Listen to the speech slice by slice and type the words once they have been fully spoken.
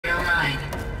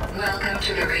Welcome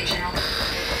to the regional...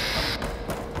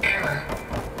 Error.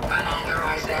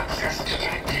 Unauthorized access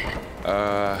detected.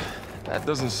 That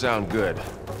doesn't sound good.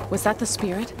 Was that the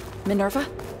spirit? Minerva?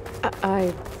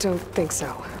 I don't think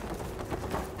so.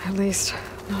 At least,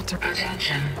 not to...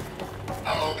 Attention.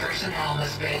 All personnel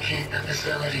must vacate the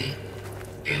facility.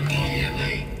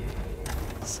 Immediately.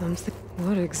 Something...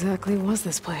 What exactly was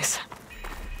this place?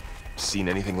 Seen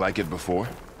anything like it before?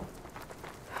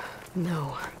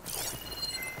 No.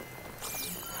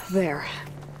 There.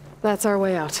 That's our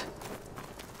way out.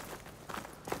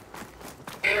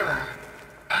 Error.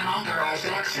 Unauthorized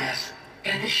access.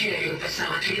 Initiating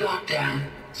facility lockdown.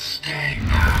 Stay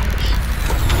out.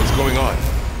 What's going on?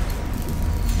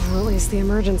 Well, at least the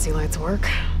emergency lights work.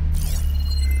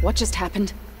 What just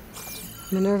happened?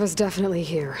 Minerva's definitely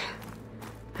here.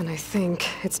 And I think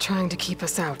it's trying to keep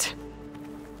us out.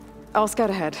 I'll scout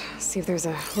ahead, see if there's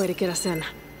a way to get us in.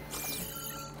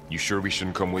 You sure we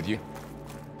shouldn't come with you?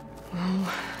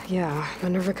 Well, yeah,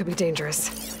 Minerva could be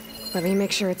dangerous. Let me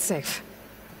make sure it's safe.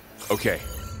 Okay.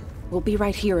 We'll be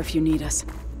right here if you need us.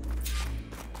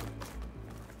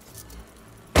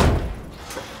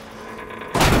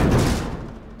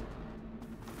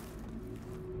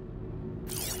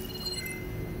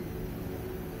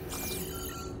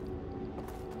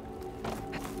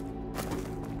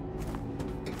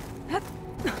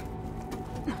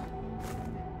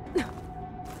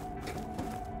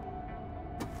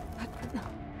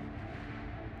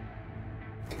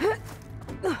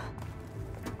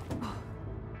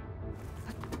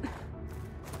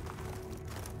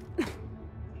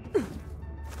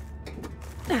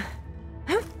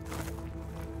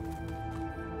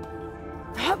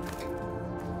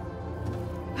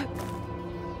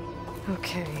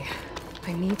 Okay,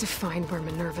 I need to find where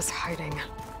Minerva's hiding.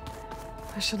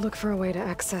 I should look for a way to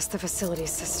access the facility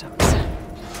systems.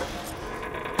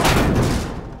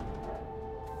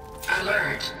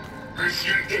 Alert.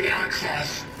 Restricted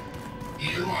access.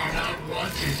 You are not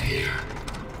wanted here.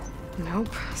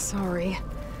 Nope, sorry.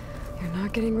 You're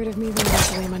not getting rid of me very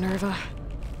easily, Minerva.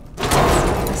 Let's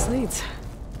see where this leads.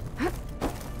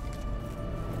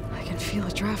 I can feel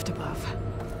a draft above.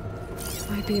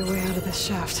 Might be a way out of this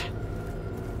shaft.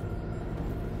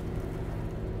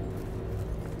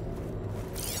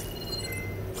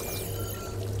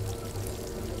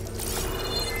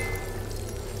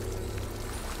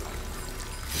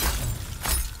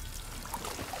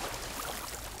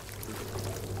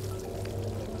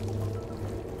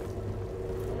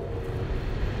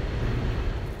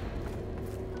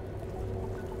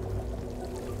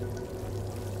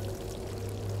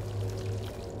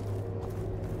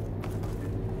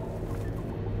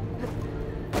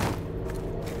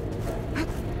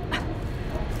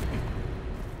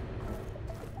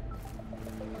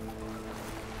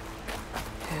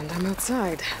 And I'm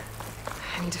outside.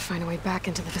 I need to find a way back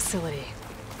into the facility.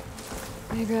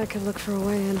 Maybe I could look for a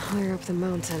way in higher up the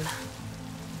mountain.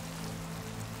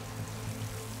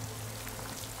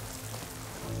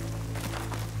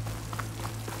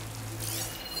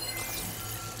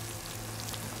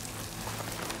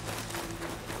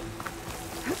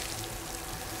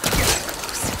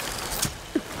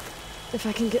 If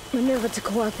I can get Minerva to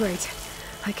cooperate,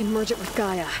 I can merge it with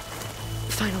GAIA.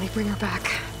 Finally bring her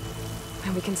back.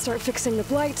 And we can start fixing the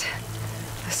blight,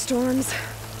 the storms,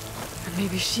 and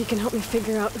maybe she can help me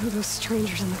figure out who those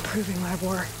strangers in the proving lab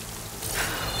were.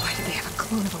 Why did they have a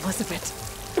clone of Elizabeth?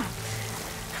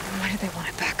 Why did they want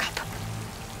it back up?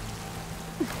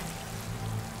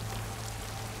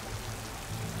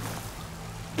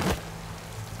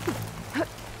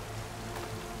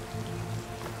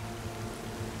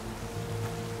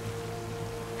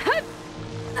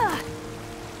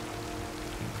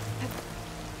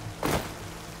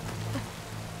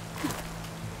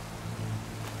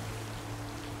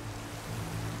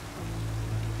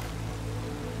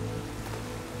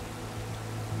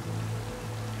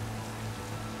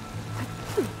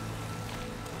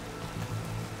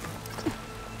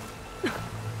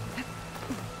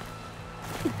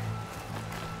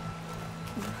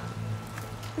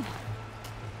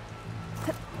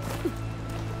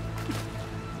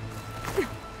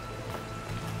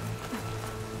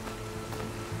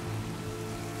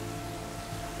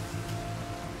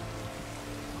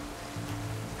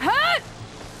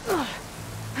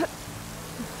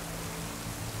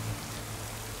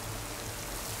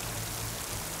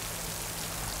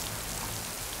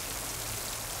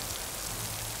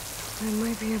 I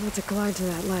might be able to glide to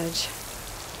that ledge.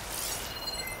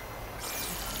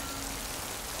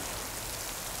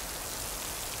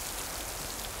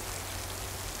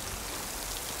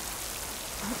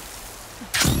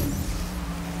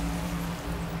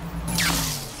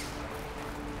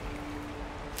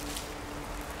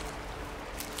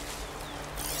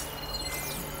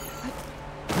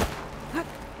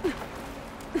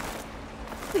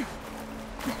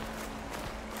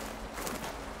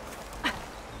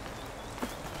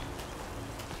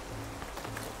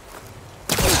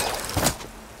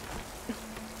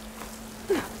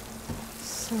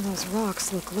 Some of those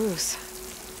rocks look loose.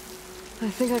 I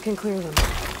think I can clear them.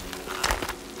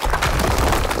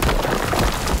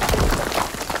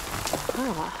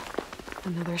 Ah,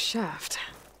 another shaft.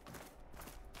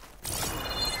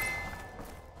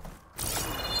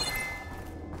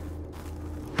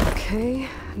 Okay,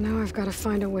 now I've got to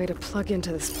find a way to plug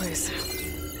into this place.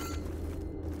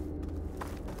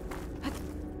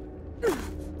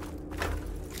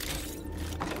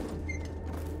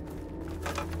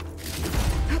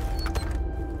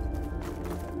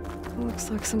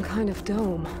 Looks like some kind of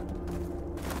dome.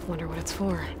 Wonder what it's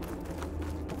for.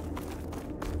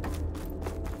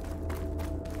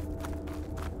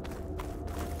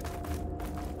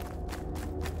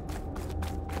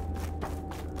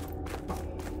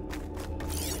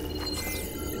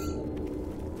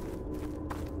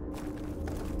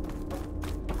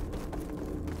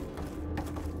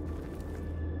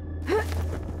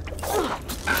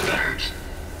 Alert!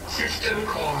 System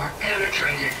core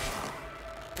penetrated.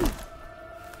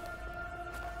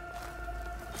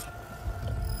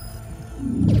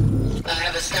 I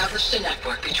have established a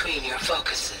network between your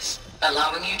focuses,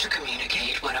 allowing you to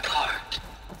communicate when apart.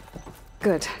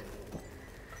 Good.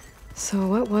 So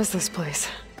what was this place?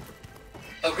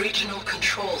 A regional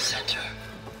control center,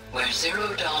 where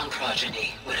Zero Dawn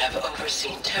progeny would have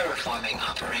overseen terraforming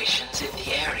operations in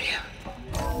the area.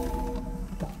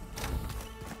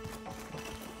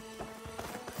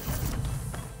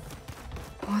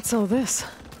 What's all this?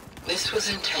 This was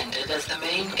intended as the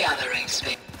main gathering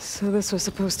space. So this was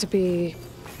supposed to be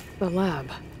the lab.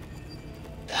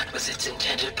 That was its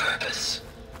intended purpose.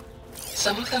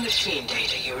 Some of the machine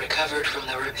data you recovered from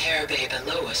the repair bay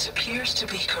below us appears to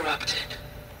be corrupted.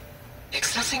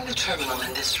 Accessing the terminal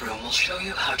in this room will show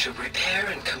you how to repair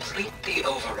and complete the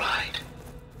override.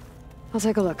 I'll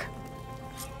take a look.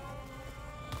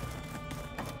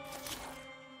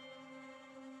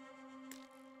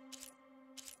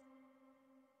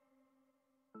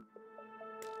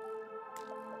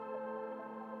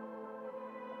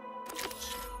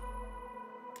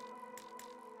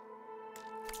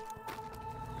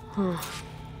 Huh.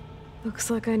 Looks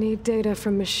like I need data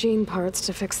from machine parts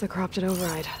to fix the corrupted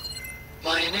override.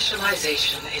 My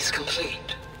initialization is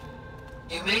complete.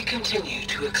 You may continue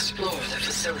to explore the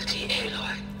facility,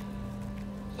 Aloy.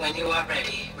 When you are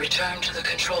ready, return to the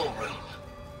control room.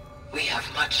 We have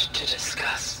much to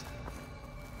discuss.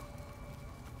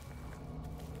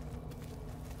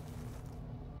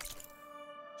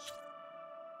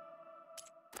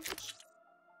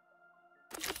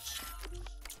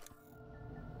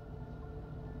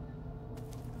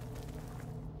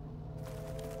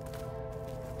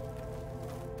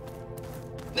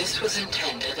 This was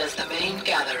intended as the main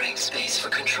gathering space for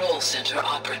control center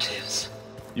operatives.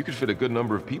 You could fit a good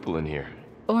number of people in here.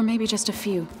 Or maybe just a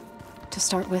few. To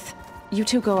start with, you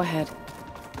two go ahead.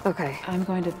 Okay, I'm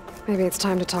going to maybe it's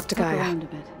time to talk to look Gaia. around a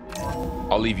bit.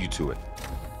 I'll leave you to it.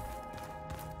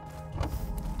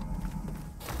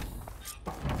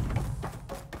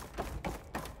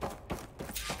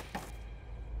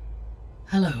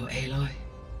 Hello, Aloy.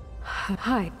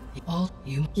 Hi. All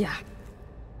you... Yeah.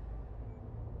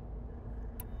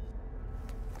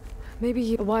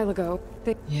 Maybe a while ago,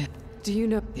 they... Yeah, Do you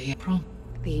know the prom...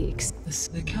 The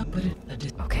capital...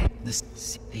 Okay.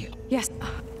 The... Yes.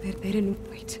 They didn't...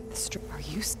 Wait. Are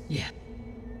you... Yeah.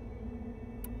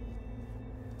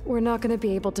 We're not gonna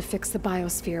be able to fix the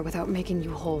biosphere without making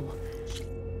you whole.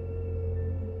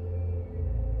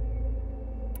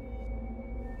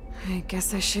 I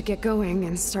guess I should get going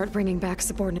and start bringing back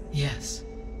subordinate... Yes.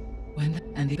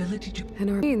 And the ability to... And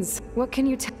our means. What can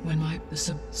you tell... When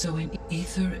so in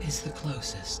ether is the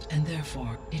closest, and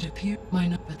therefore it appears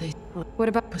but they... What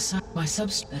about... My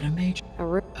that a major...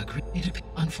 Agree.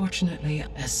 Unfortunately,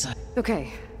 as such...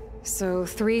 Okay. So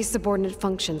 3 subordinate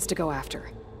functions to go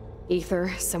after.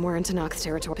 Ether, somewhere in Tanakh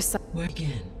territory. Where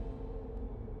again?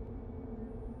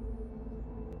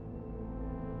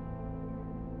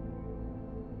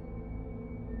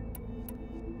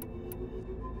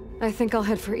 I think I'll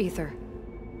head for Ether.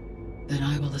 Then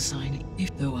I will assign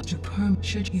if though to perm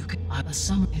should you a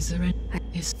sum is there an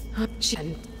is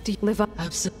And do you live up...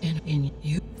 absent in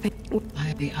you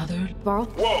I the other Varl?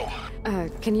 Whoa!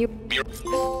 Can you...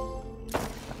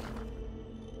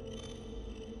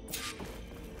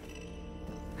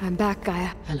 I'm back,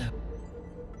 Gaia. Hello.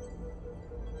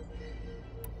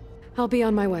 I'll be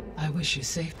on my way. I wish you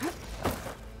safe.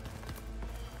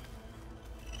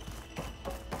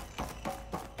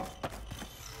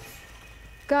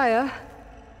 Gaia?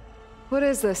 What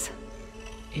is this?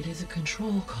 It is a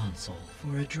control console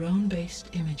for a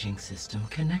drone-based imaging system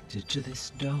connected to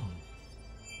this dome.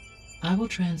 I will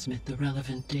transmit the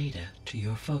relevant data to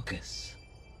your focus.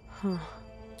 Huh.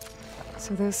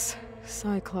 So this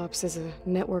Cyclops is a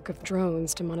network of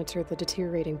drones to monitor the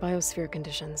deteriorating biosphere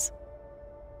conditions.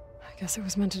 I guess it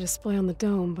was meant to display on the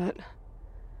dome, but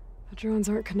the drones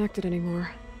aren't connected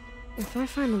anymore. If I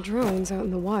find the drones out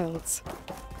in the wilds,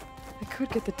 I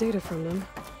could get the data from them,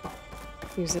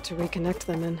 use it to reconnect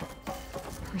them and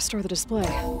restore the display.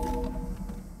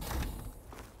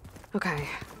 Okay,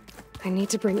 I need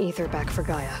to bring Ether back for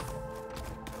Gaia.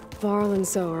 Varl and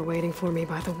Zo are waiting for me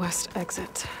by the west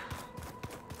exit.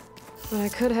 But I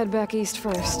could head back east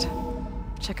first.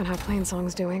 Check on how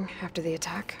Plainsong's doing after the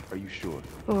attack. Are you sure?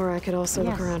 Or I could also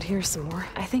look around here some more.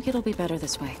 I think it'll be better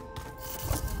this way.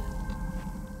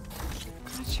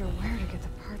 Not sure where to get the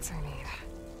parts I need.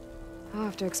 I'll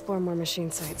have to explore more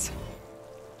machine sites.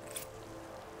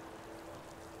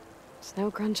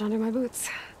 Snow crunch under my boots.